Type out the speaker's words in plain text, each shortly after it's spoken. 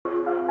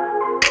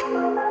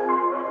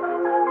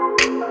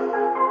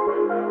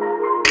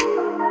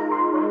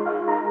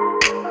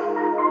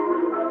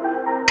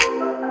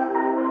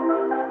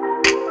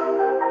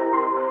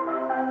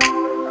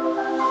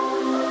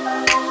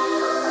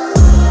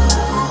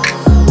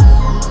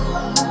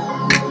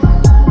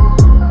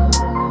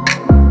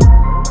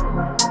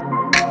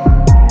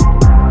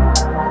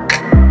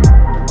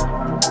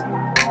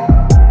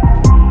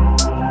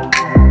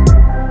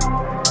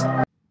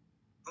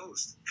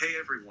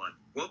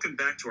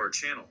our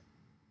channel.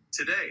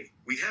 Today,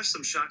 we have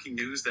some shocking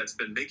news that's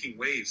been making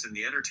waves in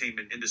the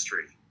entertainment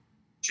industry.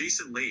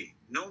 Jason Lee,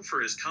 known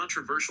for his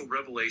controversial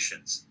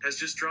revelations, has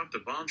just dropped a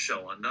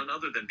bombshell on none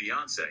other than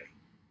Beyonce.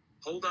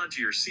 Hold on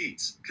to your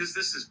seats, cause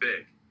this is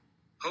big.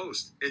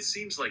 Host, it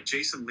seems like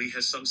Jason Lee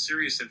has some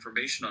serious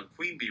information on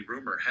Queen Bee.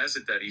 Rumor has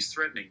it that he's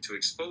threatening to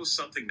expose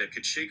something that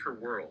could shake her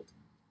world.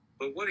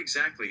 But what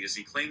exactly is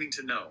he claiming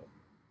to know?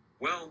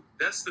 Well,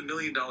 that's the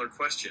million-dollar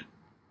question.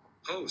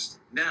 Host,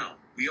 now,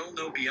 we all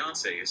know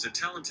Beyonce is a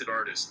talented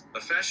artist,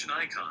 a fashion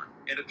icon,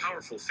 and a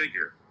powerful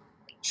figure.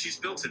 She's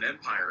built an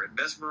empire and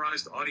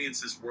mesmerized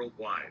audiences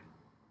worldwide.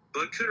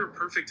 But could her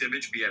perfect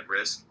image be at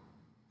risk?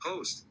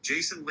 Host,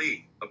 Jason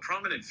Lee, a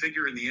prominent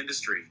figure in the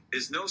industry,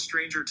 is no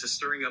stranger to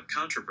stirring up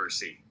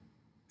controversy.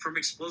 From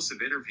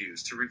explosive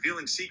interviews to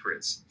revealing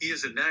secrets, he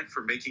has a knack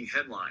for making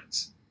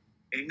headlines.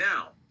 And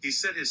now, he's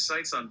set his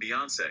sights on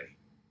Beyonce.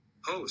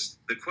 Host,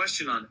 the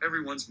question on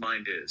everyone's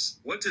mind is,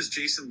 what does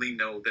Jason Lee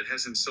know that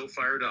has him so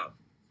fired up?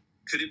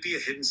 Could it be a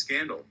hidden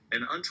scandal,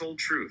 an untold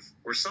truth,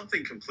 or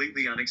something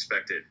completely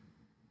unexpected?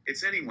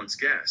 It's anyone's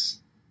guess.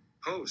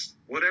 Host,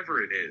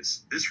 whatever it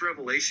is, this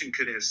revelation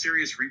could have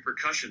serious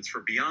repercussions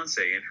for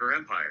Beyonce and her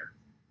empire.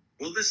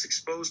 Will this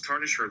expose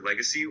tarnish her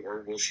legacy,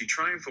 or will she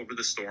triumph over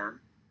the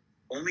storm?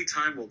 Only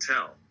time will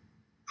tell.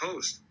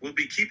 Host, we'll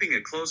be keeping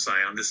a close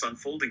eye on this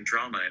unfolding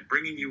drama and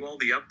bringing you all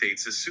the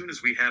updates as soon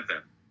as we have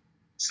them.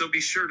 So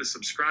be sure to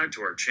subscribe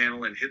to our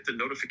channel and hit the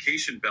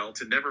notification bell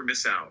to never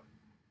miss out.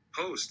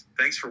 Host,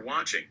 thanks for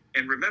watching,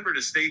 and remember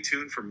to stay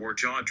tuned for more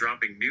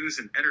jaw-dropping news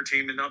and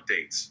entertainment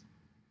updates.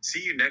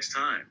 See you next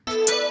time.